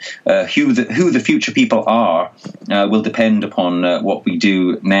who the future people are will depend upon what we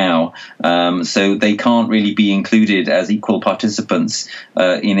do now. So they can't really be included as equal participants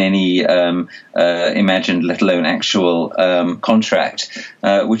in any imagined, let alone actual contract,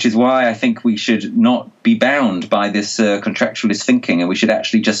 which is why I think we should not be bound by this contractualist thinking, and we should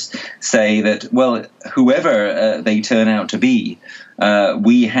actually just say that, well, whoever they turn out to be,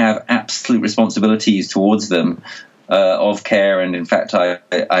 we have absolute responsibilities towards them of care, and in fact,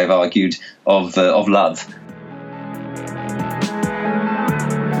 I've argued of love.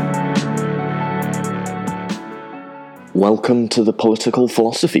 Welcome to the Political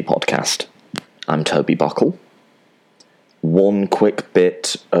Philosophy Podcast. I'm Toby Buckle. One quick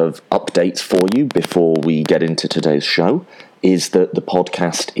bit of updates for you before we get into today's show is that the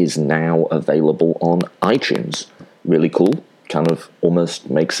podcast is now available on iTunes. Really cool, kind of almost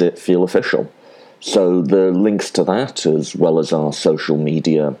makes it feel official. So the links to that, as well as our social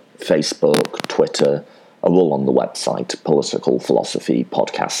media, Facebook, Twitter, are all on the website,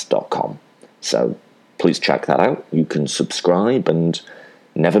 politicalphilosophypodcast.com. So please check that out. You can subscribe and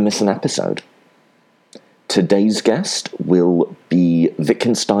never miss an episode. Today's guest will be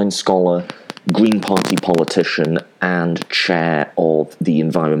Wittgenstein scholar, Green Party politician, and chair of the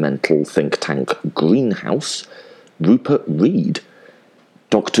environmental think tank Greenhouse, Rupert Read.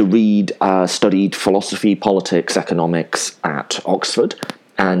 Dr. Read studied philosophy, politics, economics at Oxford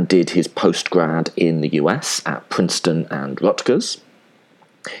and did his postgrad in the US at Princeton and Rutgers.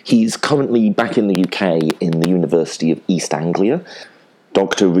 He's currently back in the UK in the University of East Anglia.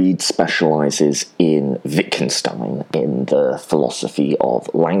 Dr. Read specialises in Wittgenstein, in the philosophy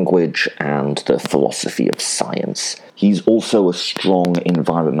of language and the philosophy of science. He's also a strong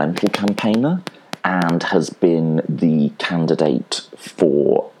environmental campaigner and has been the candidate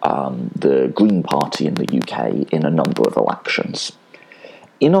for the Green Party in the UK in a number of elections.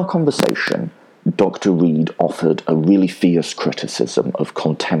 In our conversation, Dr. Read offered a really fierce criticism of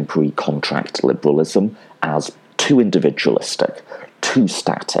contemporary contract liberalism as too individualistic, too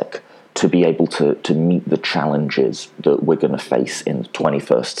static, to be able to meet the challenges that we're going to face in the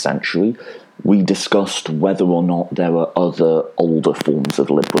 21st century. We discussed whether or not there are other older forms of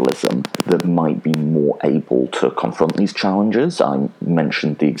liberalism that might be more able to confront these challenges. I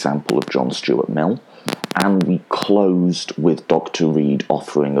mentioned the example of John Stuart Mill, and we closed with Dr. Read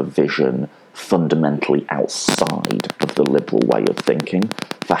offering a vision fundamentally outside of the liberal way of thinking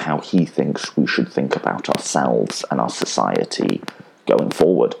for how he thinks we should think about ourselves and our society going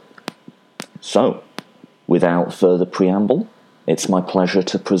forward. So, without further preamble, it's my pleasure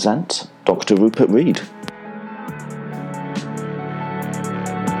to present Dr. Rupert Read.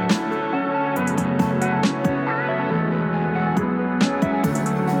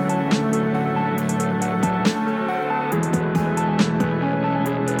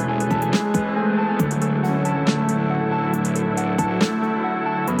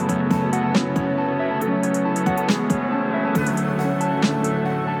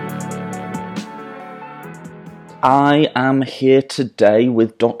 I am here today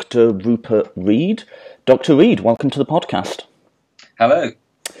with Dr. Rupert Read. Dr. Read, welcome to the podcast. Hello.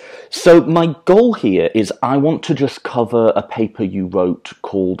 So my goal here is I want to just cover a paper you wrote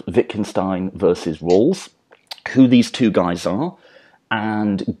called Wittgenstein versus Rawls, who these two guys are,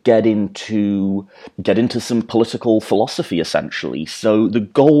 and get into some political philosophy, essentially. So the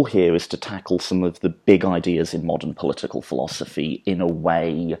goal here is to tackle some of the big ideas in modern political philosophy in a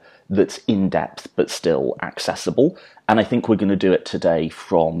way that's in-depth but still accessible. And I think we're going to do it today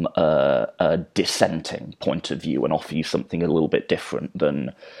from a dissenting point of view and offer you something a little bit different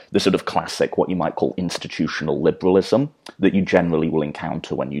than the sort of classic, what you might call institutional liberalism, that you generally will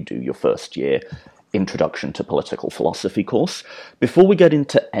encounter when you do your first year Introduction to Political Philosophy course. Before we get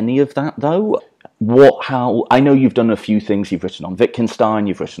into any of that, though, I know you've done a few things. You've written on Wittgenstein,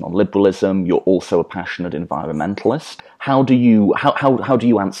 you've written on liberalism, you're also a passionate environmentalist. How do you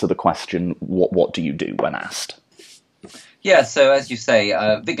answer the question, what do you do when asked? Yeah, so as you say,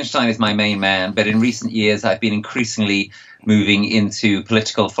 Wittgenstein is my main man, but in recent years I've been increasingly moving into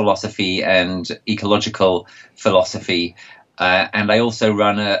political philosophy and ecological philosophy. And I also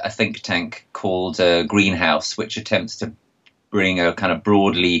run a think tank called Greenhouse, which attempts to bring a kind of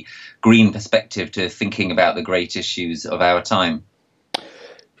broadly green perspective to thinking about the great issues of our time.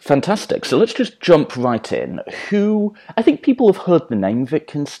 Fantastic. So let's just jump right in. I think people have heard the name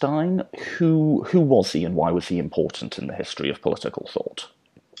Wittgenstein. Who was he and why was he important in the history of political thought?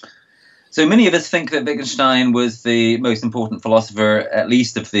 So many of us think that Wittgenstein was the most important philosopher, at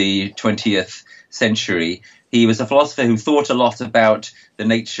least of the 20th century. He was a philosopher who thought a lot about the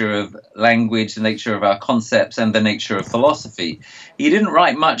nature of language, the nature of our concepts, and the nature of philosophy. He didn't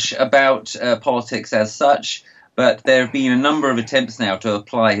write much about politics as such, but there have been a number of attempts now to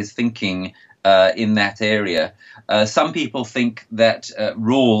apply his thinking in that area. Some people think that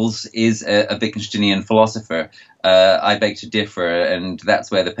Rawls is a Wittgensteinian philosopher. I beg to differ, and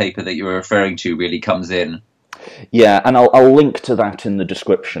that's where the paper that you were referring to really comes in. Yeah, and I'll link to that in the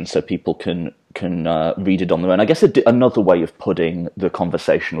description so people can read it on their own. I guess another way of putting the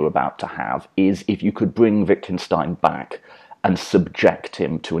conversation we're about to have is if you could bring Wittgenstein back and subject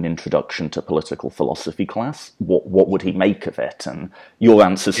him to an introduction to political philosophy class, what would he make of it? And your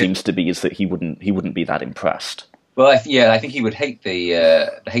answer seems to be is that he wouldn't be that impressed. Well, I think he would hate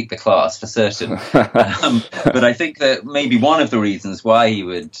the class for certain. But I think that maybe one of the reasons why he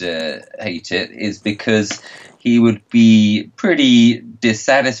would hate it is because he would be pretty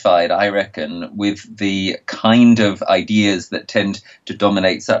dissatisfied, I reckon, with the kind of ideas that tend to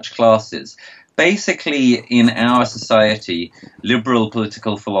dominate such classes. Basically, in our society, liberal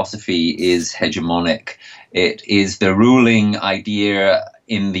political philosophy is hegemonic. It is the ruling idea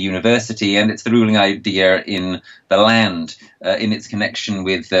in the university, and it's the ruling idea in the land, in its connection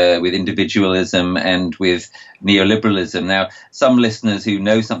with individualism and with neoliberalism. Now, some listeners who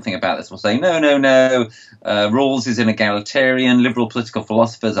know something about this will say, no, Rawls is an egalitarian, liberal political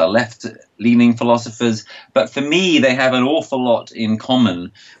philosophers are left-leaning philosophers, but for me, they have an awful lot in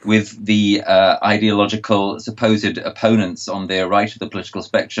common with the ideological supposed opponents on their right of the political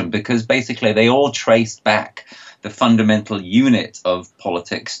spectrum, because basically they all traced back the fundamental unit of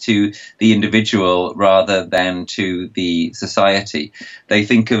politics to the individual rather than to the society. They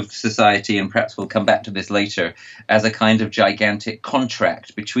think of society, and perhaps we'll come back to this later, as a kind of gigantic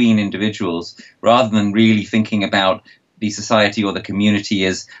contract between individuals, rather than really thinking about the society or the community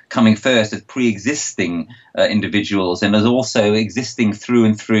as coming first as pre-existing individuals, and as also existing through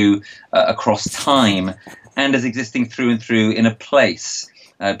and through across time, and as existing through and through in a place.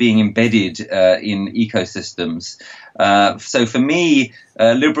 Being embedded in ecosystems. So for me,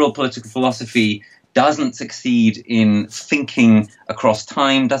 liberal political philosophy doesn't succeed in thinking across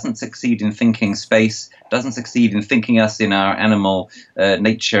time, doesn't succeed in thinking space, doesn't succeed in thinking us in our animal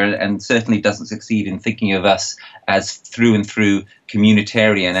nature, and certainly doesn't succeed in thinking of us as through and through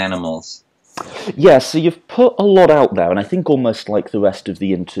communitarian animals. Yeah, so you've put a lot out there, and I think almost like the rest of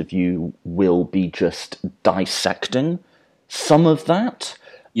the interview will be just dissecting some of that.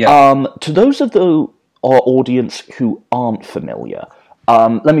 Yeah. To those of our audience who aren't familiar,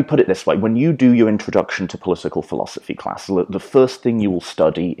 let me put it this way. When you do your introduction to political philosophy class, the first thing you will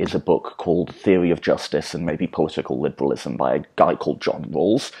study is a book called Theory of Justice and maybe Political Liberalism by a guy called John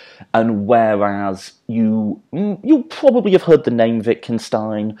Rawls. And whereas you probably have heard the name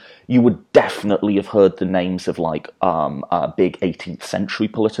Wittgenstein, you would definitely have heard the names of like big 18th century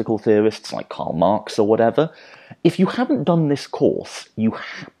political theorists like Karl Marx or whatever. If you haven't done this course, you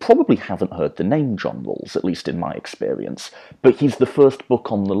probably haven't heard the name John Rawls, at least in my experience, but he's the first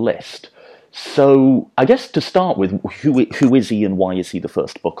book on the list. So I guess to start with, who is he and why is he the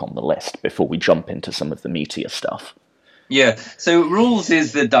first book on the list before we jump into some of the meatier stuff? Yeah, so Rawls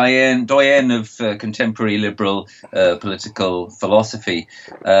is the doyen of contemporary liberal political philosophy,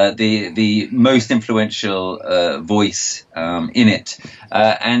 the most influential voice in it.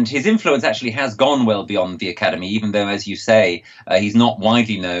 And his influence actually has gone well beyond the academy, even though, as you say, he's not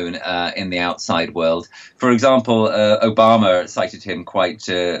widely known in the outside world. For example, Obama cited him quite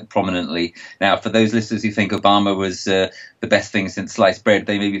prominently. Now, for those listeners who think Obama was the best thing since sliced bread,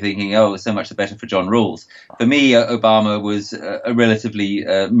 they may be thinking, oh, so much the better for John Rawls. For me, Obama was a relatively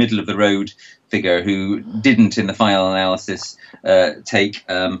middle-of-the-road figure who didn't, in the final analysis, take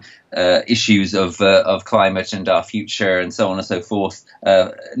issues of climate and our future and so on and so forth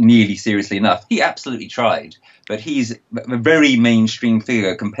nearly seriously enough. He absolutely tried, but he's a very mainstream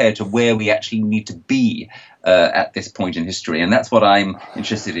figure compared to where we actually need to be at this point in history. And that's what I'm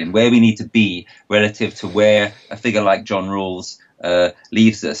interested in, where we need to be relative to where a figure like John Rawls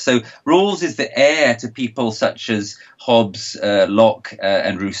leaves us. So Rawls is the heir to people such as Hobbes, Locke,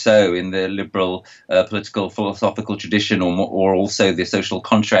 and Rousseau in the liberal political philosophical tradition, or also the social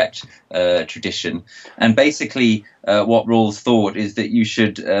contract tradition. And basically, what Rawls thought is that you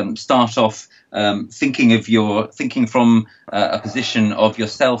should start off thinking from a position of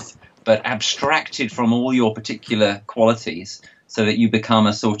yourself, but abstracted from all your particular qualities, so that you become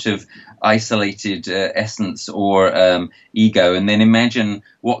a sort of isolated essence or ego, and then imagine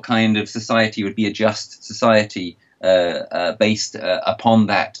what kind of society would be a just society based upon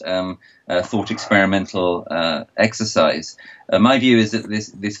that thought experimental exercise. My view is that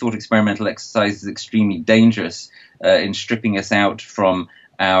this thought experimental exercise is extremely dangerous in stripping us out from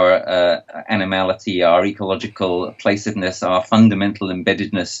our animality, our ecological placidness, our fundamental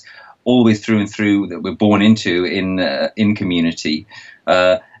embeddedness, always through and through, that we're born into in community.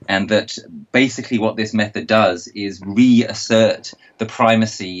 And that basically what this method does is reassert the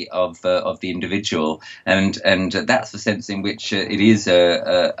primacy of the individual, and that's the sense in which it is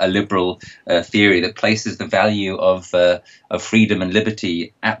a liberal theory that places the value of freedom and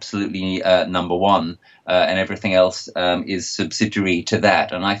liberty absolutely number one, and everything else is subsidiary to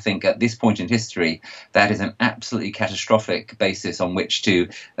that. And I think at this point in history, that is an absolutely catastrophic basis on which to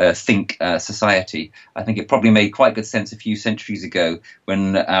think society. I think it probably made quite good sense a few centuries ago,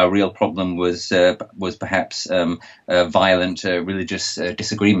 when our real problem was perhaps violent religious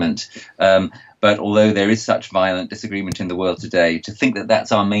disagreement. But although there is such violent disagreement in the world today, to think that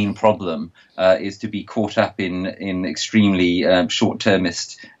that's our main problem is to be caught up in extremely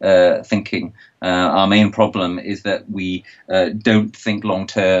short-termist thinking. Our main problem is that we don't think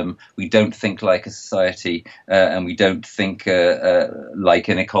long-term, we don't think like a society, and we don't think like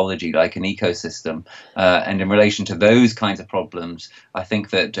an ecology, like an ecosystem. And in relation to those kinds of problems, I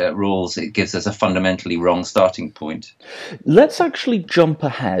think that Rawls, it gives us a fundamentally wrong starting point. Let's actually jump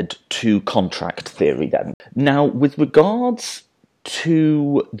ahead to contract theory then. Now, with regards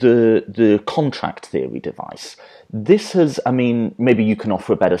to the contract theory device, this has, I mean, maybe you can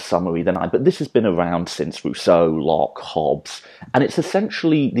offer a better summary than I, but this has been around since Rousseau, Locke, Hobbes, and it's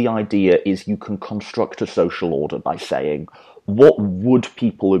essentially, the idea is you can construct a social order by saying, what would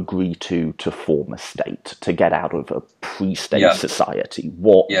people agree to form a state, to get out of a pre-state society?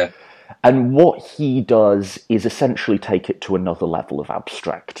 And what he does is essentially take it to another level of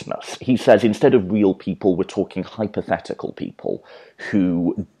abstractness. He says, instead of real people, we're talking hypothetical people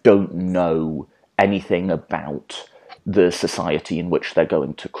who don't know anything about the society in which they're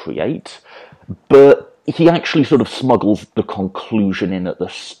going to create. But he actually sort of smuggles the conclusion in at the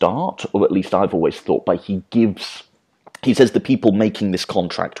start, or at least I've always thought, by he says the people making this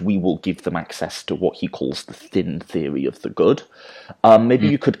contract, we will give them access to what he calls the thin theory of the good. Maybe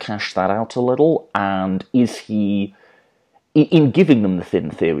you could cash that out a little. And is he, in giving them the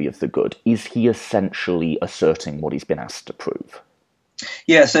thin theory of the good, is he essentially asserting what he's been asked to prove?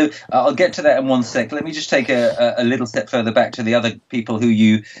 Yeah, so I'll get to that in one sec. Let me just take a little step further back to the other people who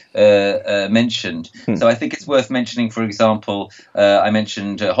you mentioned. So I think it's worth mentioning, for example, I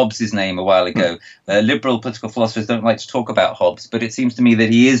mentioned Hobbes's name a while ago. Liberal political philosophers don't like to talk about Hobbes, but it seems to me that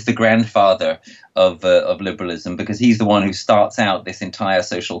he is the grandfather of liberalism, because he's the one who starts out this entire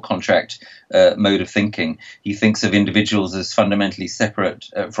social contract mode of thinking. He thinks of individuals as fundamentally separate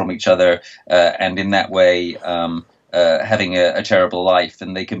from each other, and in that way having a terrible life,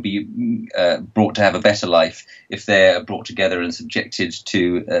 and they can be brought to have a better life if they're brought together and subjected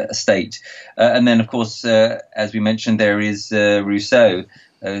to a state. And then, of course, as we mentioned, there is Rousseau,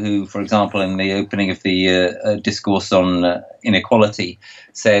 who, for example, in the opening of the discourse on inequality,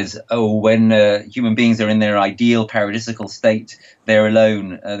 says, when human beings are in their ideal paradisical state, they're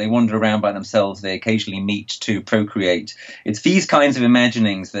alone, they wander around by themselves, they occasionally meet to procreate. It's these kinds of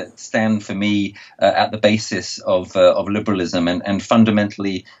imaginings that stand for me at the basis of liberalism and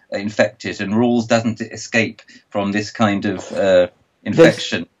fundamentally infect it. And Rawls doesn't escape from this kind of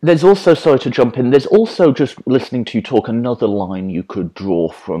infection. There's also, sorry to jump in, there's also, just listening to you talk, another line you could draw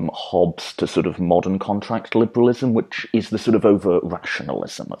from Hobbes to sort of modern contract liberalism, which is the sort of overt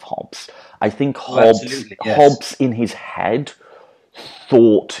rationalism of Hobbes. I think Hobbes in his head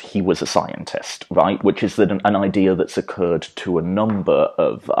thought he was a scientist, right? Which is that an idea that's occurred to a number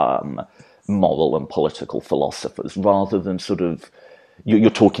of moral and political philosophers, rather than sort of,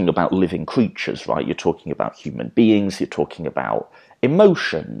 you're talking about living creatures, right? You're talking about human beings, you're talking about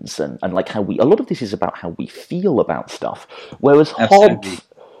emotions, and like how a lot of this is about how we feel about stuff. Whereas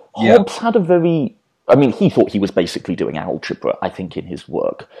Hobbes had a very, I mean, he thought he was basically doing algebra, I think, in his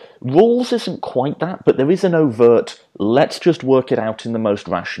work. Rawls isn't quite that, but there is an overt, let's just work it out in the most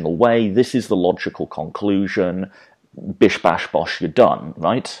rational way, this is the logical conclusion, bish bash bosh, you're done,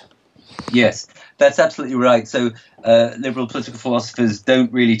 right? Yes, that's absolutely right. So liberal political philosophers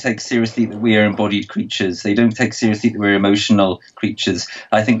don't really take seriously that we are embodied creatures. They don't take seriously that we're emotional creatures.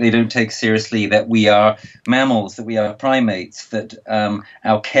 I think they don't take seriously that we are mammals, that we are primates, that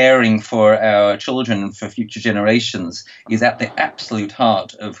our caring for our children and for future generations is at the absolute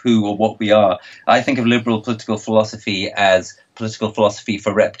heart of who or what we are. I think of liberal political philosophy as political philosophy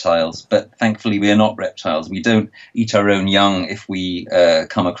for reptiles, but thankfully we are not reptiles. We don't eat our own young if we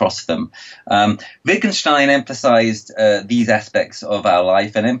come across them. Wittgenstein emphasized these aspects of our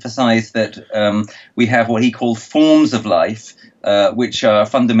life and emphasized that we have what he called forms of life, which are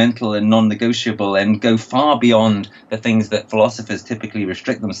fundamental and non-negotiable and go far beyond the things that philosophers typically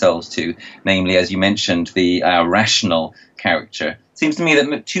restrict themselves to, namely, as you mentioned, our rational character. It seems to me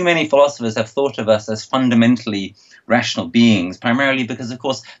that too many philosophers have thought of us as fundamentally rational beings, primarily because, of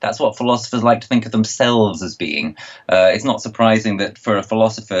course, that's what philosophers like to think of themselves as being. It's not surprising that for a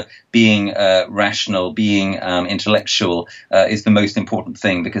philosopher, being rational, being intellectual is the most important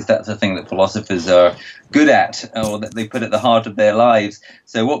thing, because that's the thing that philosophers are good at, or that they put at the heart of their lives.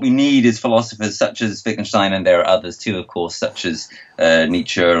 So what we need is philosophers such as Wittgenstein, and there are others too, of course, such as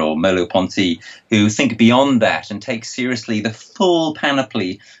Nietzsche or Merleau-Ponty, who think beyond that and take seriously the full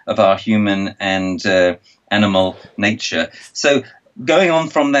panoply of our human and animal nature. So going on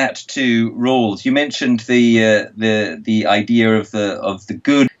from that to Rawls, you mentioned the idea of the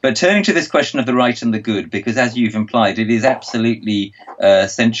good, but turning to this question of the right and the good, because as you've implied, it is absolutely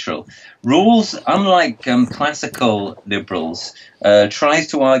central. Rawls, unlike classical liberals, tries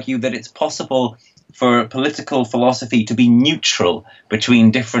to argue that it's possible for political philosophy to be neutral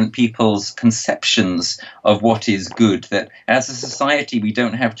between different people's conceptions of what is good, that as a society we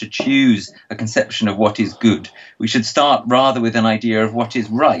don't have to choose a conception of what is good. We should start rather with an idea of what is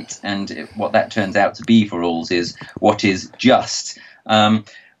right, and what that turns out to be for Rawls is what is just.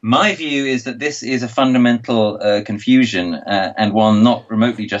 My view is that this is a fundamental confusion, and one not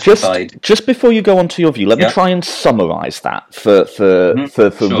remotely justified. Just before you go on to your view, let me try and summarise that for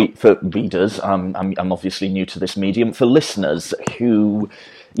readers. I'm obviously new to this medium. For listeners who,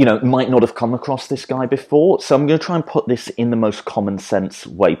 might not have come across this guy before, so I'm going to try and put this in the most common sense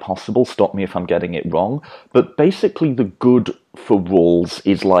way possible. Stop me if I'm getting it wrong. But basically, the good for Rawls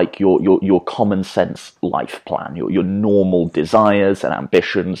is like your common sense life plan, your normal desires and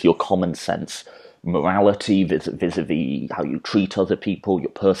ambitions, your common sense morality vis-a-vis how you treat other people,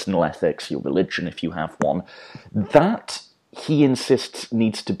 your personal ethics, your religion if you have one. That, he insists,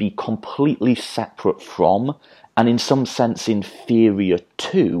 needs to be completely separate from, and in some sense inferior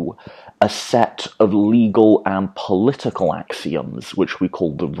to, a set of legal and political axioms, which we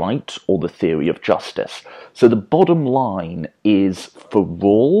call the right or the theory of justice. So the bottom line is, for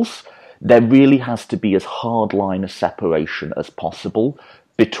Rawls, there really has to be as hardline a separation as possible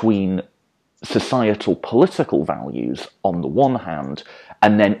between societal political values on the one hand,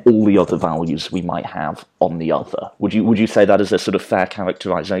 and then all the other values we might have on the other. Would you say that is a sort of fair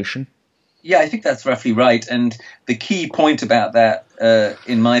characterization? Yeah, I think that's roughly right. And the key point about that,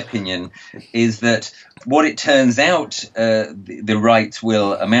 in my opinion, is that what it turns out the right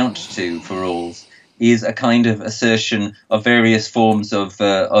will amount to for Rawls is a kind of assertion of various forms of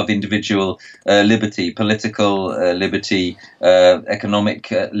individual liberty, political liberty, economic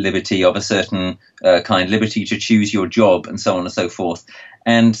liberty of a certain kind, liberty to choose your job, and so on and so forth.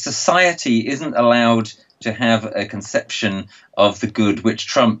 And society isn't allowed to have a conception of the good which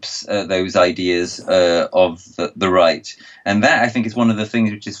trumps those ideas of the right. And that, I think, is one of the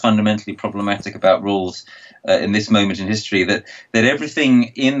things which is fundamentally problematic about Rawls in this moment in history, that everything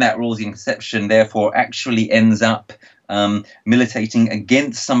in that Rawlsian conception therefore actually ends up militating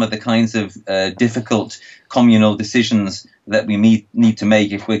against some of the kinds of difficult communal decisions that we need to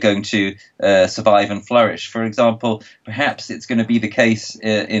make if we're going to survive and flourish. For example, perhaps it's going to be the case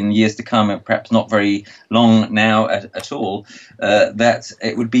in years to come, and perhaps not very long now at all, that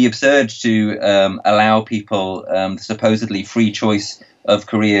it would be absurd to allow people supposedly free choice of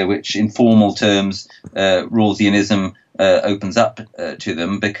career, which in formal terms Rawlsianism opens up to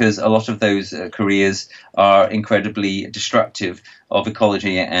them, because a lot of those careers are incredibly destructive of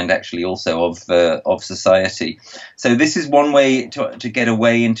ecology and actually also of society. So this is one way to get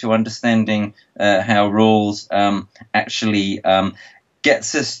away into understanding how Rawls actually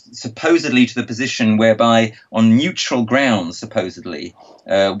gets us supposedly to the position whereby, on neutral grounds, supposedly,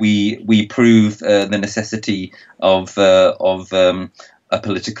 we prove the necessity of a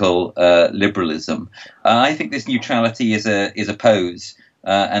political liberalism. I think this neutrality is a pose,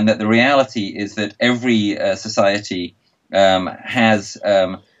 and that the reality is that every society has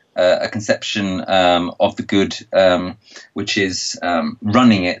a conception of the good which is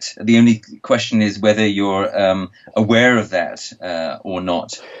running it. The only question is whether you're aware of that or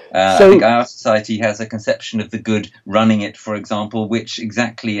not. I think our society has a conception of the good running it, for example, which,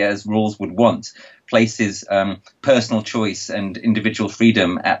 exactly as Rawls would want, places personal choice and individual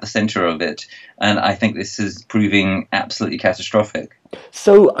freedom at the center of it. And I think this is proving absolutely catastrophic.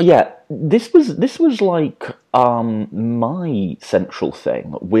 So yeah, this was like my central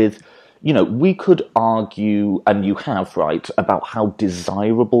thing with, we could argue, and you have, right, about how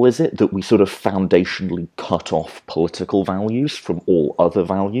desirable is it that we sort of foundationally cut off political values from all other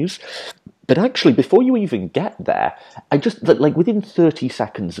values. But actually, before you even get there, within 30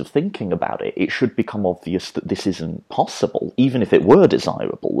 seconds of thinking about it, it should become obvious that this isn't possible, even if it were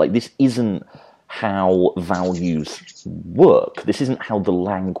desirable. Like, this isn't how values work. This isn't how the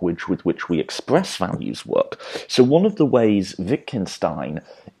language with which we express values work. So one of the ways Wittgenstein,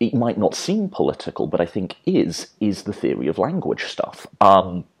 it might not seem political, but I think is the theory of language stuff.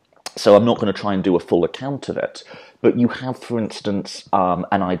 So I'm not going to try and do a full account of it, but you have, for instance,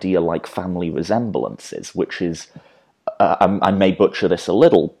 an idea like family resemblances, which is, I may butcher this a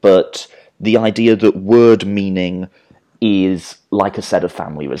little, but the idea that word meaning is like a set of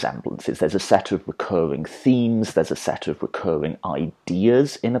family resemblances. There's a set of recurring themes, there's a set of recurring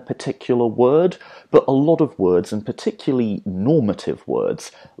ideas in a particular word, but a lot of words, and particularly normative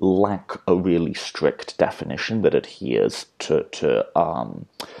words, lack a really strict definition that adheres to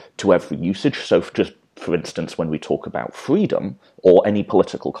every usage. So just for instance, when we talk about freedom or any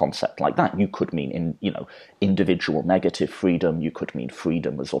political concept like that, you could mean individual negative freedom, you could mean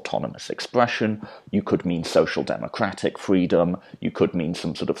freedom as autonomous expression, you could mean social democratic freedom, you could mean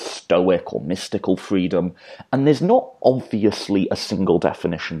some sort of stoic or mystical freedom, and there's not obviously a single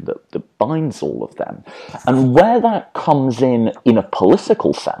definition that binds all of them. And where that comes in a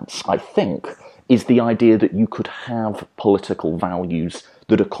political sense, I think, is the idea that you could have political values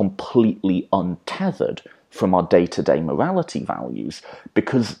that are completely untethered from our day-to-day morality values,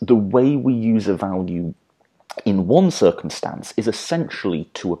 because the way we use a value in one circumstance is essentially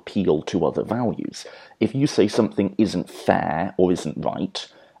to appeal to other values. If you say something isn't fair or isn't right,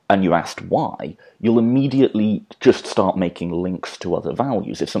 and you're asked why, you'll immediately just start making links to other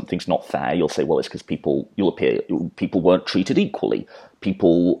values. If something's not fair, you'll say, well, it's because people weren't treated equally,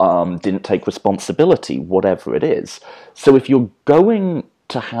 people didn't take responsibility, whatever it is. So if you're going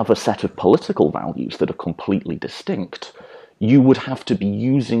to have a set of political values that are completely distinct, you would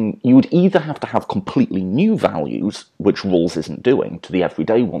either have to have completely new values, which Rawls isn't doing, to the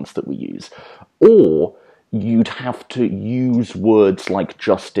everyday ones that we use, or you'd have to use words like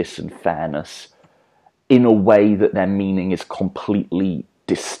justice and fairness in a way that their meaning is completely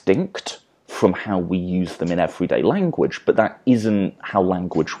distinct from how we use them in everyday language, but that isn't how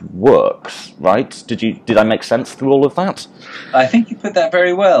language works, right? Did I make sense through all of that? I think you put that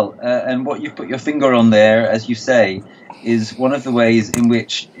very well, and what you've put your finger on there, as you say, is one of the ways in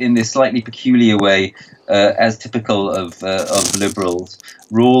which, in this slightly peculiar way, as typical of liberals,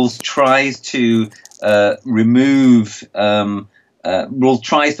 Rawls tries to Rawls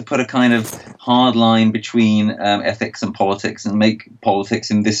tries to put a kind of hard line between ethics and politics, and make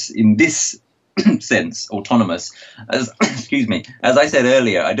politics in this sense autonomous. Excuse me. As I said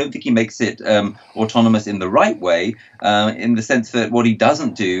earlier, I don't think he makes it autonomous in the right way, in the sense that what he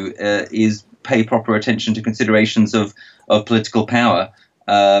doesn't do is pay proper attention to considerations of political power.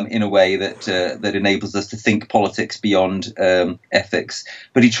 In a way that enables us to think politics beyond ethics,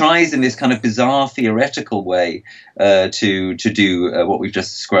 but he tries in this kind of bizarre theoretical way to do what we've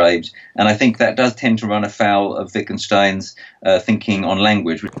just described, and I think that does tend to run afoul of Wittgenstein's thinking on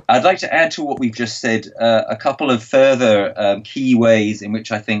language. I'd like to add to what we've just said a couple of further key ways in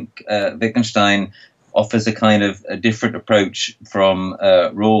which I think Wittgenstein offers a kind of a different approach from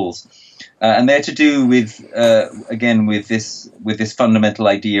Rawls. And they're to do with again with this fundamental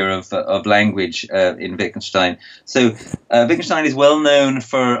idea of language in Wittgenstein. So Wittgenstein is well known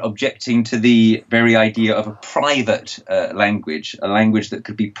for objecting to the very idea of a private language, a language that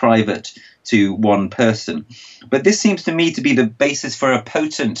could be private to one person. But this seems to me to be the basis for a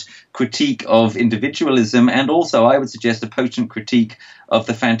potent critique of individualism, and also, I would suggest, a potent critique of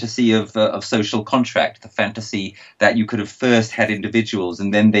the fantasy of social contract, the fantasy that you could have first had individuals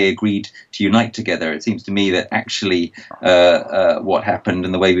and then they agreed to unite together. It seems to me that actually what happened,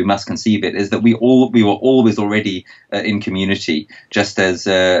 and the way we must conceive it, is that we were always already in community, just as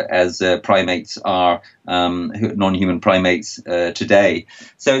primates are, non-human primates today.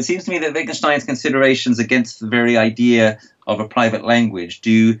 So it seems to me that Wittgenstein's considerations against the very idea of a private language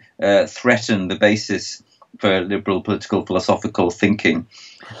do threaten the basis for liberal political philosophical thinking.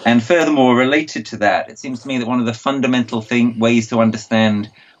 And furthermore, related to that, it seems to me that one of the fundamental ways to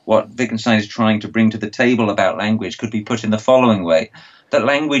understand what Wittgenstein is trying to bring to the table about language could be put in the following way: that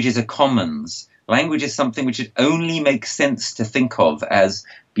language is a commons. Language is something which it only makes sense to think of as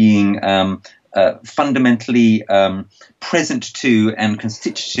being fundamentally present to and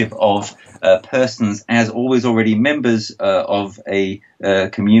constitutive of persons as always already members of a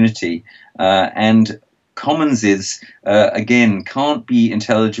community, and commonses again can't be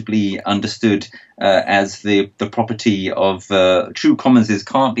intelligibly understood as the property of true commonses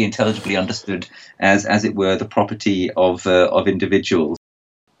can't be intelligibly understood as it were the property of individuals.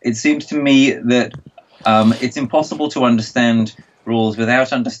 It seems to me that it's impossible to understand Rawls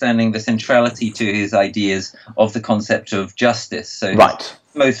without understanding the centrality to his ideas of the concept of justice. So his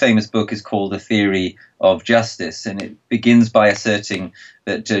most famous book is called A Theory of Justice, and it begins by asserting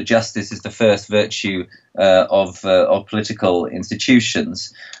that justice is the first virtue of political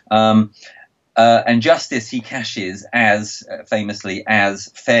institutions. And justice he caches as, famously,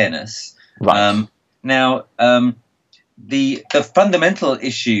 as fairness. Right. Now, the fundamental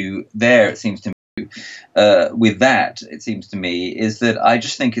issue there, it seems to me, with that, it seems to me, is that I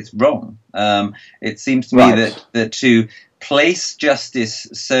just think it's wrong. It seems to me that to place justice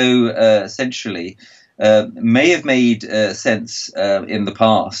so centrally may have made sense in the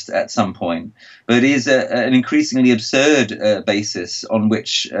past at some point, but is an increasingly absurd basis on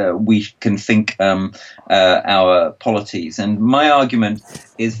which we can think our polities. And my argument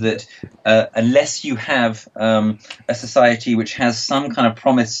is that unless you have a society which has some kind of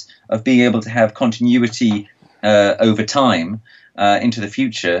promise of being able to have continuity over time, into the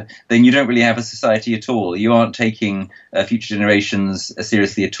future, then you don't really have a society at all. You aren't taking future generations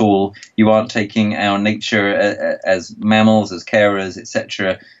seriously at all. You aren't taking our nature as mammals, as carers,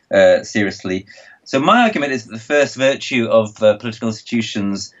 etc., seriously. So my argument is that the first virtue of political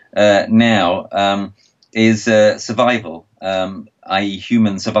institutions now is survival, i.e.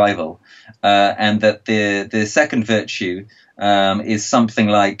 human survival, and that the second virtue is something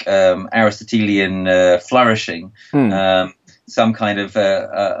like Aristotelian flourishing, some kind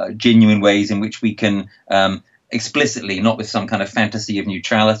of genuine ways in which we can explicitly, not with some kind of fantasy of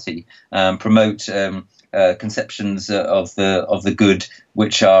neutrality, promote conceptions of the good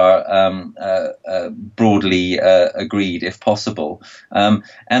which are broadly agreed, if possible, and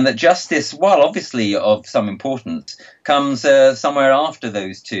that justice, while obviously of some importance, comes somewhere after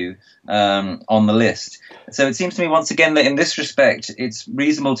those two on the list. So it seems to me once again that in this respect it's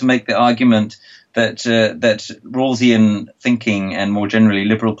reasonable to make the argument that Rawlsian thinking and more generally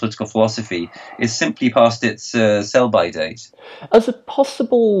liberal political philosophy is simply past its sell-by date. As a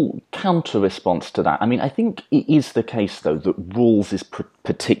possible counter-response to that, I mean, I think it is the case, though, that Rawls is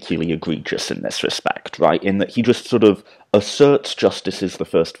particularly egregious in this respect, right? In that he just sort of asserts justice is the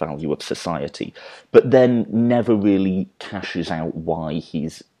first value of society, but then never really cashes out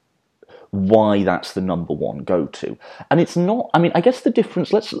why that's the number one go-to. And it's not, I mean, I guess the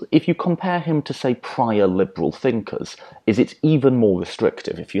difference, if you compare him to, say, prior liberal thinkers, is it's even more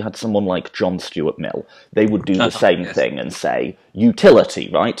restrictive. If you had someone like John Stuart Mill, they would do the same thing and say, utility,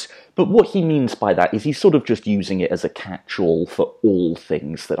 right? But what he means by that is he's sort of just using it as a catch-all for all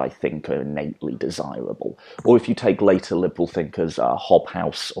things that I think are innately desirable. Or if you take later liberal thinkers,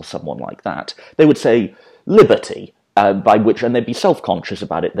 Hobhouse or someone like that, they would say liberty, by which, and they'd be self-conscious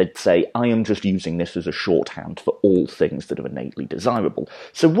about it, they'd say, I am just using this as a shorthand for all things that are innately desirable.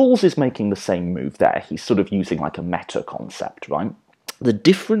 So Rawls is making the same move there. He's sort of using like a meta-concept, right? The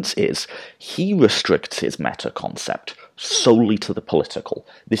difference is he restricts his meta-concept solely to the political.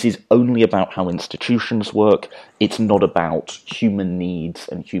 This is only about how institutions work. It's not about human needs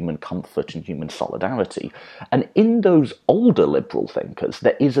and human comfort and human solidarity. And in those older liberal thinkers,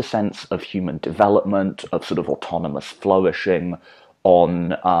 there is a sense of human development, of sort of autonomous flourishing,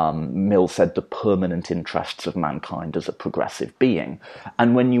 on, Mill said, the permanent interests of mankind as a progressive being.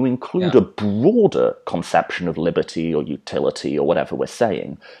 And when you include a broader conception of liberty or utility or whatever we're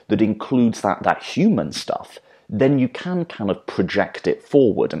saying, that includes that human stuff, then you can kind of project it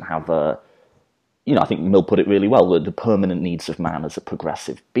forward and have a, I think Mill put it really well, the permanent needs of man as a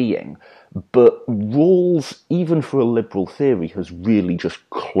progressive being. But Rawls, even for a liberal theory, has really just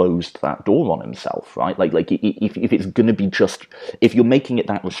closed that door on himself, right? Like if it's going to be if you're making it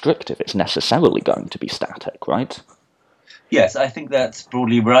that restrictive, it's necessarily going to be static, right? Yes, I think that's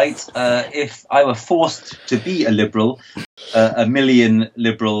broadly right. If I were forced to be a liberal, a Millian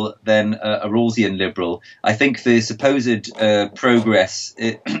liberal, then a Rawlsian liberal, I think the supposed progress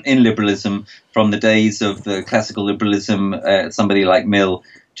in liberalism from the days of classical liberalism, somebody like Mill,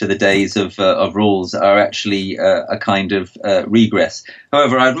 to the days of Rawls are actually a kind of regress.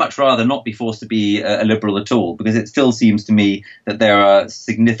 However, I'd much rather not be forced to be a liberal at all, because it still seems to me that there are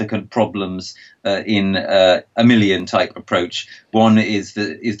significant problems in a Millian type approach. One is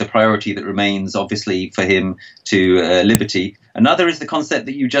the priority that remains, obviously, for him to liberty, Another is the concept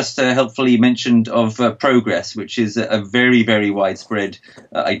that you just helpfully mentioned of progress, which is a very, very widespread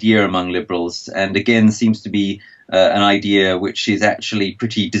idea among liberals, and again seems to be an idea which is actually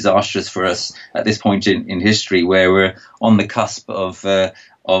pretty disastrous for us at this point in history, where we're on the cusp of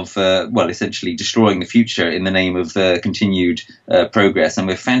essentially destroying the future in the name of continued progress. And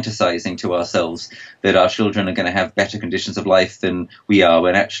we're fantasizing to ourselves that our children are going to have better conditions of life than we are,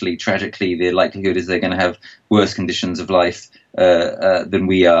 when actually, tragically, the likelihood is they're going to have worse conditions of life than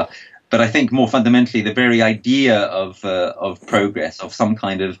we are. But I think more fundamentally, the very idea of progress, of some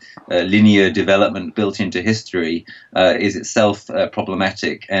kind of linear development built into history, is itself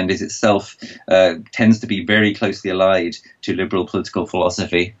problematic, and is itself tends to be very closely allied to liberal political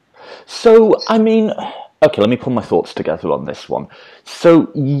philosophy. So, I mean, okay, let me put my thoughts together on this one.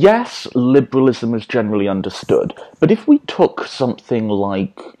 So, yes, liberalism is generally understood, but if we took something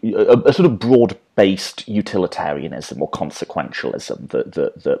like a sort of broad-based utilitarianism or consequentialism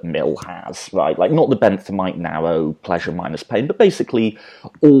that Mill has, right? Like, not the Benthamite narrow pleasure minus pain, but basically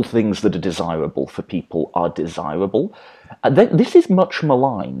all things that are desirable for people are desirable. This is much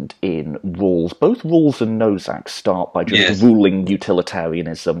maligned in Rawls. Both Rawls and Nozick start by just ruling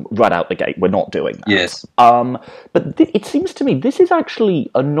utilitarianism right out the gate. We're not doing that. Yes. But it seems to me this is actually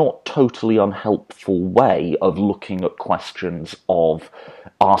a not totally unhelpful way of looking at questions of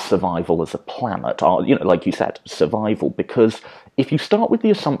our survival as a planet. Like you said, survival. Because if you start with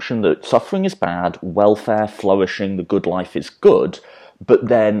the assumption that suffering is bad, welfare, flourishing, the good life is good, but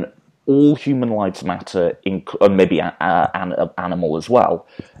then all human lives matter, and maybe animal as well,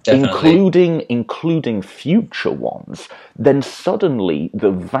 including future ones, then suddenly the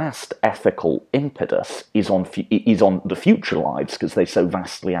vast ethical impetus is on the future lives, because they so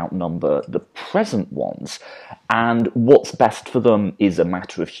vastly outnumber the present ones, and what's best for them is a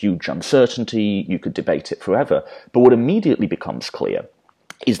matter of huge uncertainty. You could debate it forever, but what immediately becomes clear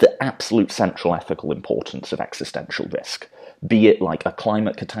is the absolute central ethical importance of existential risk. Be it like a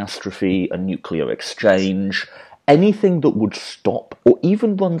climate catastrophe, a nuclear exchange, anything that would stop, or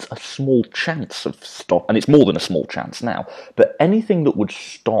even runs a small chance of stop, and it's more than a small chance now, but anything that would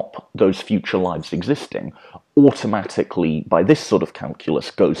stop those future lives existing automatically, by this sort of calculus,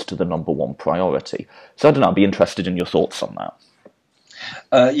 goes to the number one priority. So I don't know, I'd be interested in your thoughts on that.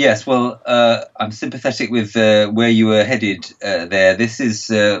 Yes, well, I'm sympathetic with where you were headed there. This is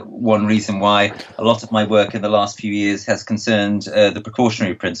one reason why a lot of my work in the last few years has concerned the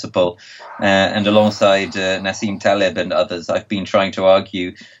precautionary principle. And alongside Nassim Taleb and others, I've been trying to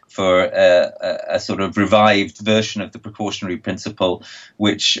argue for a sort of revived version of the precautionary principle,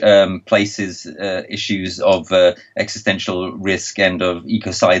 which places issues of existential risk and of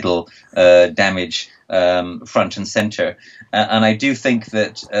ecocidal damage front and center. And I do think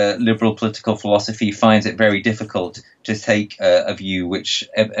that liberal political philosophy finds it very difficult to take a view which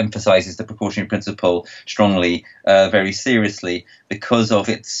emphasizes the precautionary principle strongly, very seriously, because of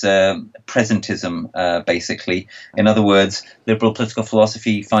its presentism, basically. In other words, liberal political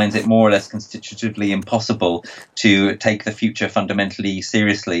philosophy finds it more or less constitutively impossible to take the future fundamentally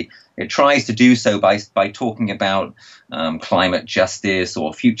seriously. It tries to do so by talking about climate justice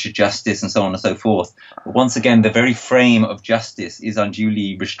or future justice and so on and so forth. But once again, the very frame of justice is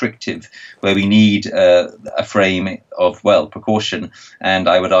unduly restrictive, where we need a frame of, precaution, and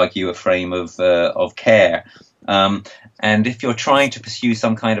I would argue a frame of care. And if you're trying to pursue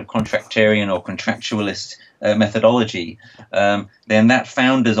some kind of contractarian or contractualist methodology, then that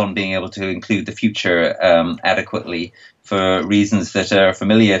founders on being able to include the future adequately, for reasons that are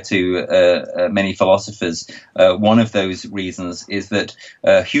familiar to many philosophers. One of those reasons is that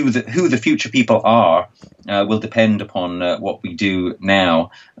who the future people are will depend upon what we do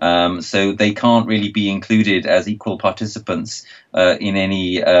now. So they can't really be included as equal participants in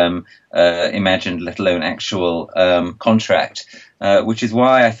any imagined, let alone actual contract. Which is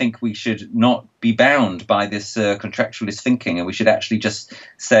why I think we should not be bound by this contractualist thinking, and we should actually just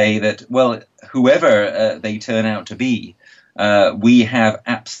say that, well, whoever they turn out to be, we have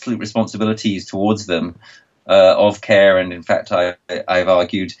absolute responsibilities towards them of care, and in fact, I've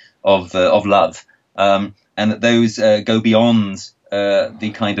argued of love, and that those go beyond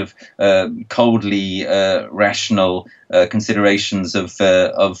the kind of coldly rational considerations of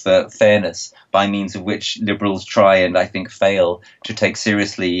fairness, by means of which liberals try and, I think, fail to take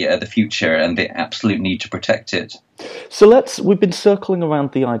seriously the future and the absolute need to protect it. So we've been circling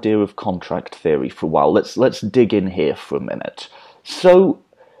around the idea of contract theory for a while. Let's dig in here for a minute. So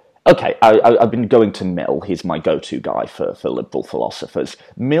Okay, I've been going to Mill. He's my go-to guy for liberal philosophers.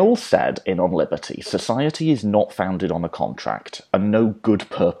 Mill said in On Liberty, society is not founded on a contract, and no good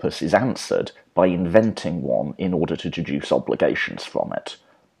purpose is answered by inventing one in order to deduce obligations from it.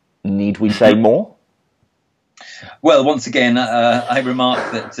 Need we say more? Well, once again, I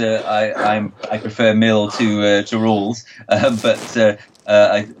remark that I prefer Mill to rules, but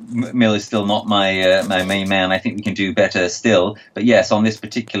Mill is still not my main man. I think we can do better still. But yes, on this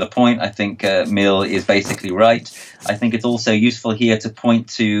particular point, I think Mill is basically right. I think it's also useful here to point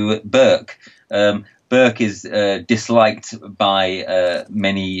to Burke. Burke is disliked by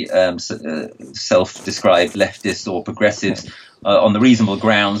many self-described leftists or progressives on the reasonable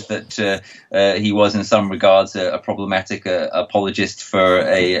grounds that he was in some regards a problematic apologist for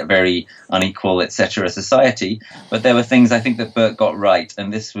a very unequal, etc. society. But there were things I think that Burke got right,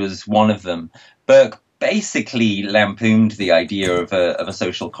 and this was one of them. Burke basically lampooned the idea of a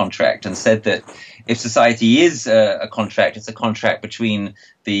social contract and said that if society is a contract, it's a contract between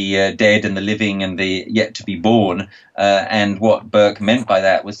the dead and the living and the yet to be born. And what Burke meant by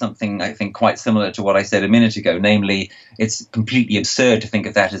that was something I think quite similar to what I said a minute ago, namely, it's completely absurd to think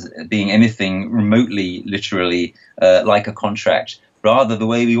of that as being anything remotely, literally like a contract. Rather, the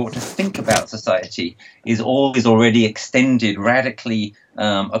way we ought to think about society is always already extended radically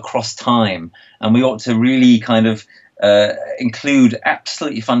across time. And we ought to really kind of include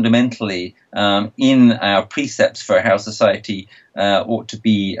absolutely fundamentally in our precepts for how society ought to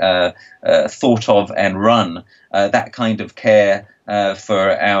be thought of and run that kind of care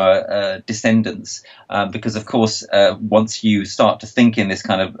for our descendants. Because, of course, once you start to think in this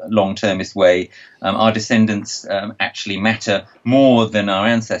kind of long-termist way, our descendants actually matter more than our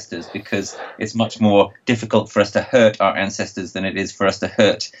ancestors, because it's much more difficult for us to hurt our ancestors than it is for us to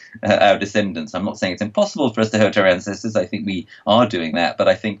hurt our descendants. I'm not saying it's impossible for us to hurt our ancestors. I think we are doing that, but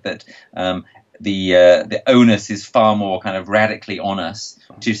I think that the onus is far more kind of radically on us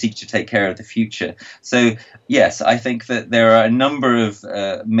to seek to take care of the future. So, yes, I think that there are a number of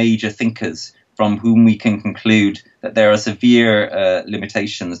major thinkers from whom we can conclude that there are severe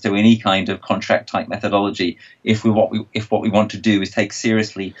limitations to any kind of contract-type methodology if what we want to do is take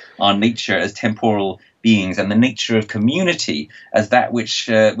seriously our nature as temporal beings and the nature of community as that which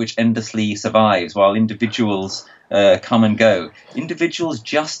endlessly survives while individuals come and go. Individuals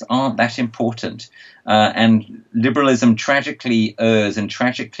just aren't that important, and liberalism tragically errs and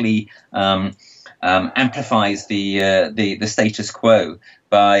tragically amplifies the status quo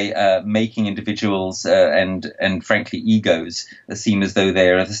by making individuals and frankly egos seem as though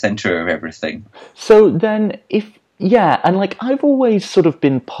they're at the center of everything. So then, I've always sort of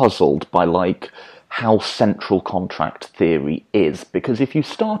been puzzled by how central contract theory is, because if you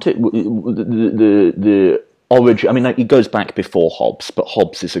start it, the origin, I mean, it goes back before Hobbes, but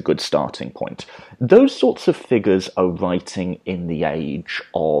Hobbes is a good starting point. Those sorts of figures are writing in the age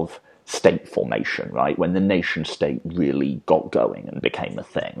of state formation, right? When the nation state really got going and became a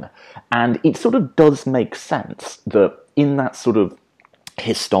thing. And it sort of does make sense that in that sort of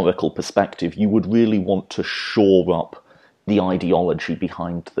historical perspective, you would really want to shore up the ideology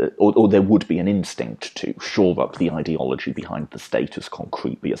behind or there would be an instinct to shore up the ideology behind the state as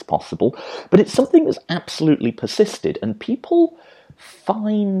concretely as possible. But it's something that's absolutely persisted, and people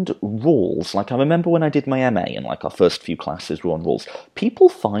find rules. I remember when I did my MA and our first few classes were on rules. People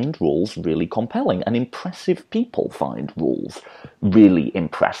find rules really compelling, and impressive people find rules really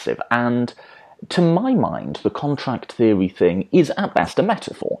impressive. And to my mind, the contract theory thing is at best a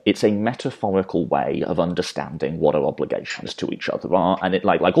metaphor. It's a metaphorical way of understanding what our obligations to each other are, and it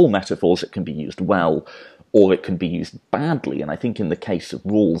like all metaphors, it can be used well or it can be used badly. And I think in the case of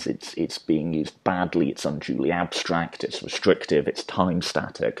rules, it's being used badly. It's unduly abstract, it's restrictive, it's time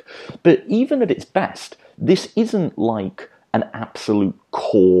static. But even at its best, this isn't like an absolute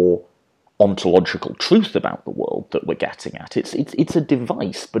core ontological truth about the world that we're getting at. It's a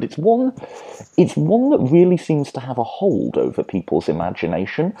device, but it's one that really seems to have a hold over people's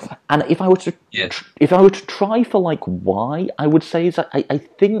imagination. And if I were to try for why, I would say is that I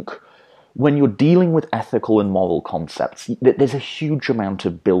think when you're dealing with ethical and moral concepts, there's a huge amount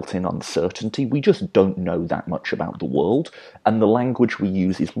of built-in uncertainty. We just don't know that much about the world, and the language we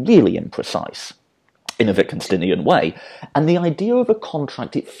use is really imprecise in a Wittgensteinian way. And the idea of a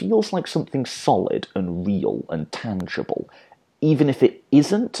contract, it feels like something solid and real and tangible, even if it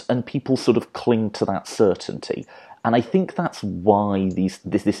isn't, and people sort of cling to that certainty. And I think that's why this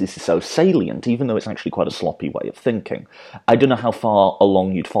is so salient, even though it's actually quite a sloppy way of thinking. I don't know how far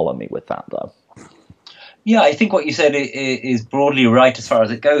along you'd follow me with that, though. Yeah, I think what you said is broadly right as far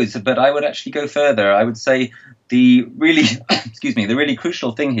as it goes, but I would actually go further. I would say the really, excuse me, the really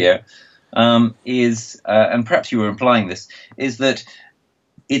crucial thing here is, and perhaps you were implying this, is that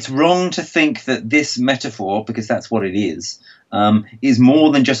it's wrong to think that this metaphor, because that's what it is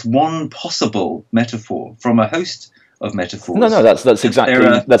more than just one possible metaphor from a host of metaphors. No, that's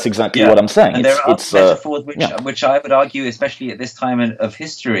exactly what I'm saying. And there are other metaphors which I would argue, especially at this time of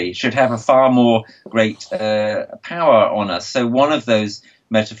history, should have a far more great power on us. So one of those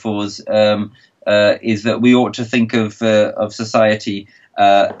metaphors is that we ought to think of society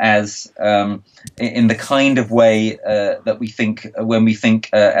as in the kind of way that we think when we think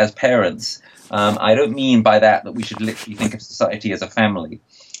as parents. I don't mean by that we should literally think of society as a family,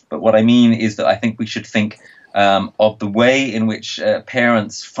 but what I mean is that I think we should think of the way in which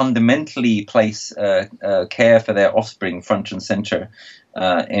parents fundamentally place care for their offspring front and center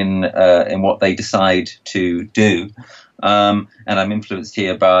in what they decide to do. And I'm influenced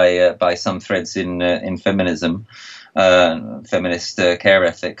here by some threads in feminism, feminist care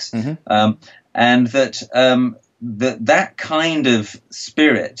ethics, and that kind of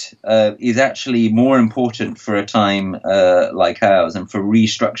spirit is actually more important for a time like ours and for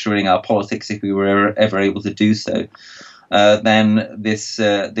restructuring our politics, if we were ever able to do so, than this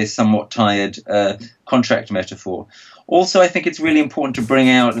somewhat tired contract metaphor. Also, I think it's really important to bring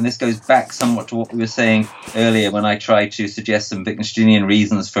out, and this goes back somewhat to what we were saying earlier when I tried to suggest some Wittgensteinian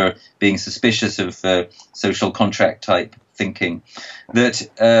reasons for being suspicious of social contract type thinking,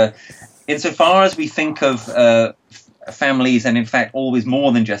 that insofar as we think of families, and in fact always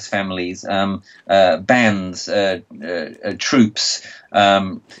more than just families, bands, troops,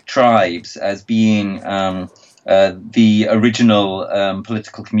 tribes, as being the original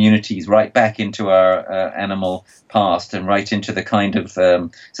political communities, right back into our animal past and right into the kind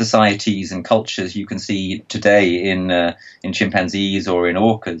of societies and cultures you can see today in chimpanzees or in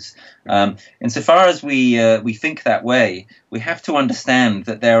orcas. Insofar as we think that way, we have to understand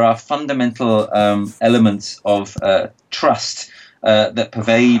that there are fundamental elements of trust that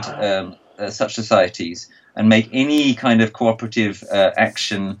pervade such societies and make any kind of cooperative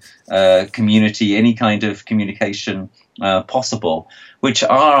action, community, any kind of communication possible, which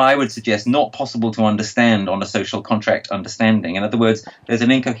are, I would suggest, not possible to understand on a social contract understanding. In other words, there's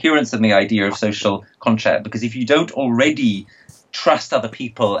an incoherence in the idea of social contract, because if you don't already trust other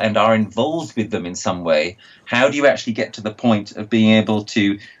people and are involved with them in some way, how do you actually get to the point of being able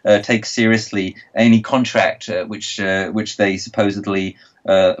to take seriously any contract which they supposedly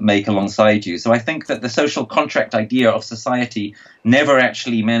make alongside you? So I think that the social contract idea of society never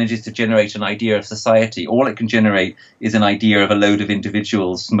actually manages to generate an idea of society. All it can generate is an idea of a load of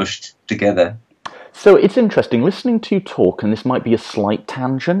individuals smushed together. So it's interesting listening to you talk, and this might be a slight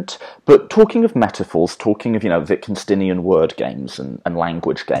tangent, but talking of metaphors, talking of, Wittgensteinian word games and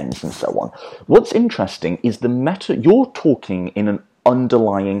language games and so on. What's interesting is you're talking in an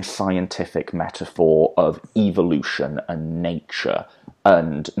underlying scientific metaphor of evolution and nature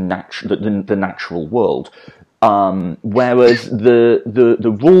and the natural world. Whereas the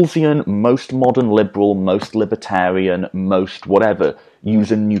Rawlsian, most modern liberal, most libertarian, most whatever,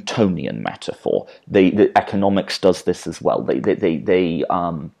 use a Newtonian metaphor. The economics does this as well. They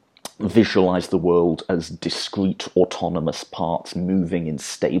visualize the world as discrete autonomous parts moving in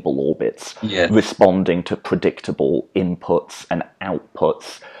stable orbits, responding to predictable inputs and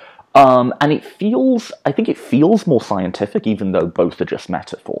outputs. And I think it feels more scientific, even though both are just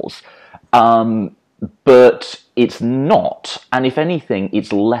metaphors. But it's not, and if anything,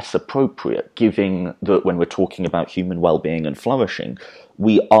 it's less appropriate, given that when we're talking about human well-being and flourishing,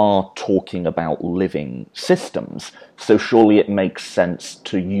 we are talking about living systems. So surely it makes sense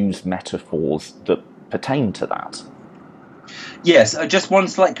to use metaphors that pertain to that. Yes, just one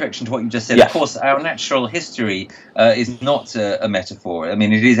slight correction to what you just said. Yes. Of course, our natural history is not a metaphor. I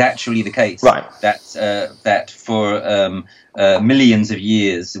mean, it is actually the case that for millions of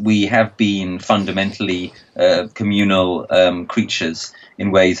years we have been fundamentally communal creatures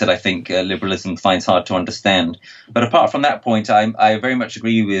in ways that I think liberalism finds hard to understand. But apart from that point, I very much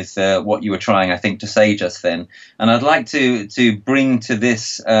agree with what you were trying, I think, to say just then. And I'd like to bring to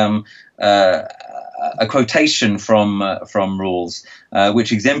this a quotation from Rawls,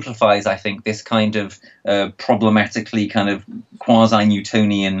 which exemplifies, I think, this kind of problematically kind of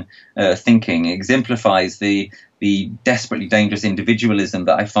quasi-Newtonian thinking. It exemplifies the desperately dangerous individualism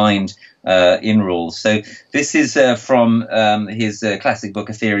that I find in Rawls. So this is from his classic book,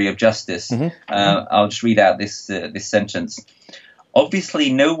 A Theory of Justice. I'll just read out this sentence.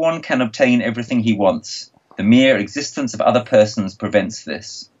 Obviously, no one can obtain everything he wants. The mere existence of other persons prevents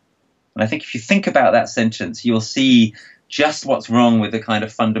this. And I think if you think about that sentence, you'll see just what's wrong with the kind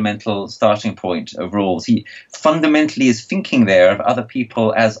of fundamental starting point of Rawls. He fundamentally is thinking there of other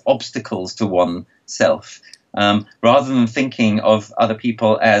people as obstacles to oneself, rather than thinking of other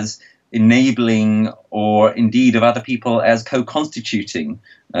people as enabling, or indeed of other people as co-constituting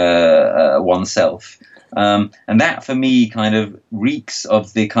oneself. And that, for me, kind of reeks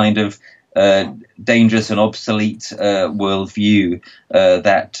of the kind of dangerous and obsolete worldview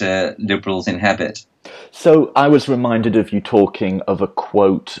that liberals inhabit. So I was reminded of you talking of a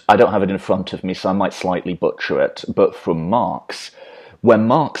quote, I don't have it in front of me, so I might slightly butcher it, but from Marx, where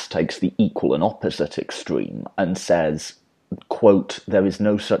Marx takes the equal and opposite extreme and says, quote, there is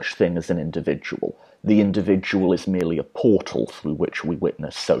no such thing as an individual. The individual is merely a portal through which we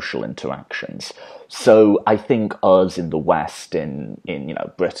witness social interactions. So I think us in the West, in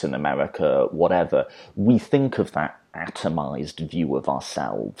Britain, America, whatever, we think of that atomized view of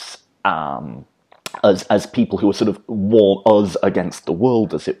ourselves as people who are sort of us against the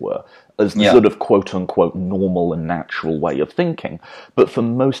world, as it were, as the sort of quote-unquote normal and natural way of thinking. But for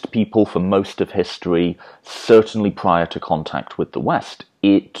most people, for most of history, certainly prior to contact with the West,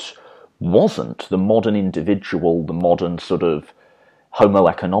 it wasn't. The modern individual, the modern sort of Homo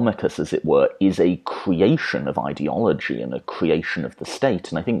economicus, as it were, is a creation of ideology and a creation of the state.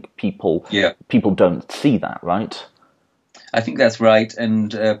 And I think people don't see that, right? I think that's right,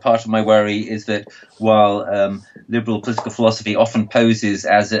 and part of my worry is that while liberal political philosophy often poses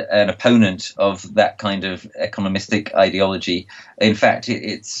as an opponent of that kind of economistic ideology, in fact,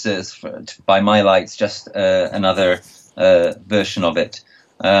 it's by my lights, just another version of it.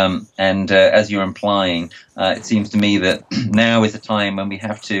 And as you're implying, it seems to me that now is a time when we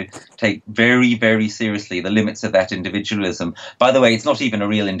have to take very, very seriously the limits of that individualism. By the way, it's not even a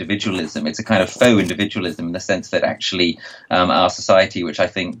real individualism. It's a kind of faux individualism in the sense that actually our society, which I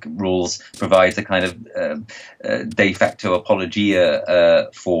think Rawls provides a kind of de facto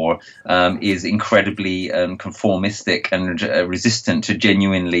apologia for, is incredibly conformistic and resistant to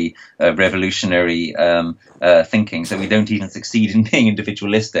genuinely revolutionary thinking. So we don't even succeed in being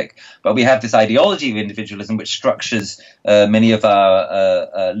individualistic. But we have this ideology of individualism which structures many of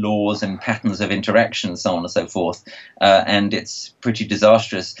our laws and patterns of interaction, so on and so forth, and it's pretty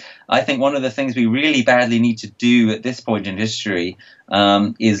disastrous. I think one of the things we really badly need to do at this point in history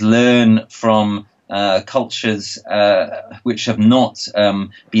is learn from cultures which have not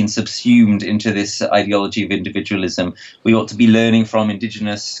been subsumed into this ideology of individualism. We ought to be learning from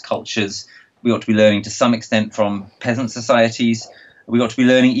indigenous cultures. We ought to be learning to some extent from peasant societies. We ought to be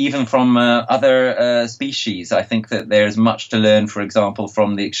learning even from other species. I think that there is much to learn, for example,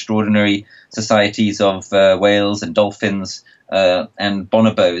 from the extraordinary societies of whales and dolphins and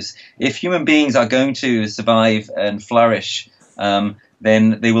bonobos. If human beings are going to survive and flourish,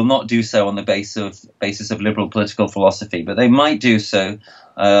 then they will not do so on the basis of liberal political philosophy, but they might do so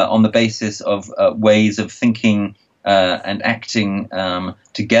on the basis of ways of thinking and acting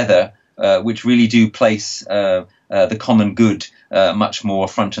together, which really do place the common good much more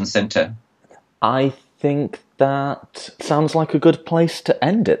front and center. I think that sounds like a good place to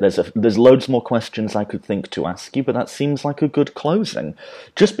end it. There's loads more questions I could think to ask you, but that seems like a good closing.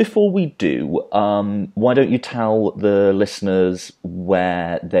 Just before we do, why don't you tell the listeners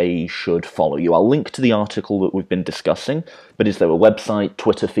where they should follow you? I'll link to the article that we've been discussing, but is there a website,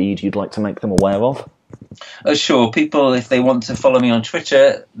 Twitter feed you'd like to make them aware of? Sure. People, if they want to follow me on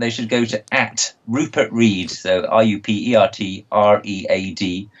Twitter, they should go to @RupertRead, so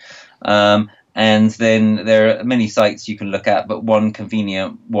RupertRead. And then there are many sites you can look at, but one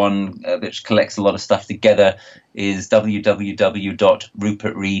convenient one which collects a lot of stuff together is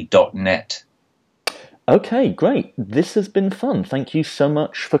www.rupertread.net. Okay, great. This has been fun. Thank you so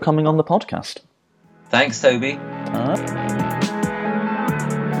much for coming on the podcast. Thanks, Toby.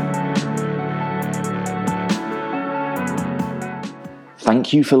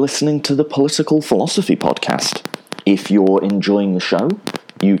 Thank you for listening to the Political Philosophy Podcast. If you're enjoying the show,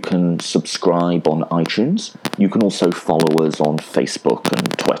 you can subscribe on iTunes. You can also follow us on Facebook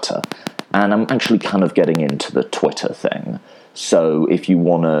and Twitter. And I'm actually kind of getting into the Twitter thing. So if you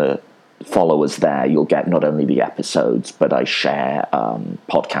want to follow us there, you'll get not only the episodes, but I share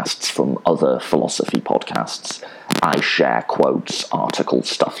podcasts from other philosophy podcasts. I share quotes, articles,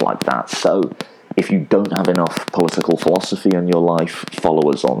 stuff like that. So if you don't have enough political philosophy in your life,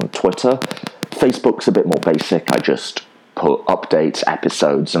 follow us on Twitter. Facebook's a bit more basic. I just put updates,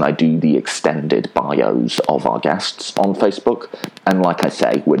 episodes, and I do the extended bios of our guests on Facebook. And like I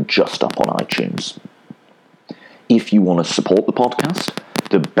say, we're just up on iTunes. If you want to support the podcast,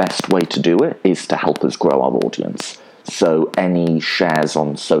 the best way to do it is to help us grow our audience. So any shares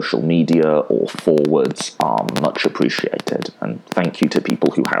on social media or forwards are much appreciated, and thank you to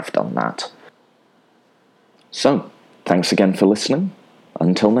people who have done that. So, thanks again for listening.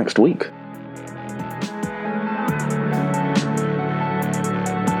 Until next week.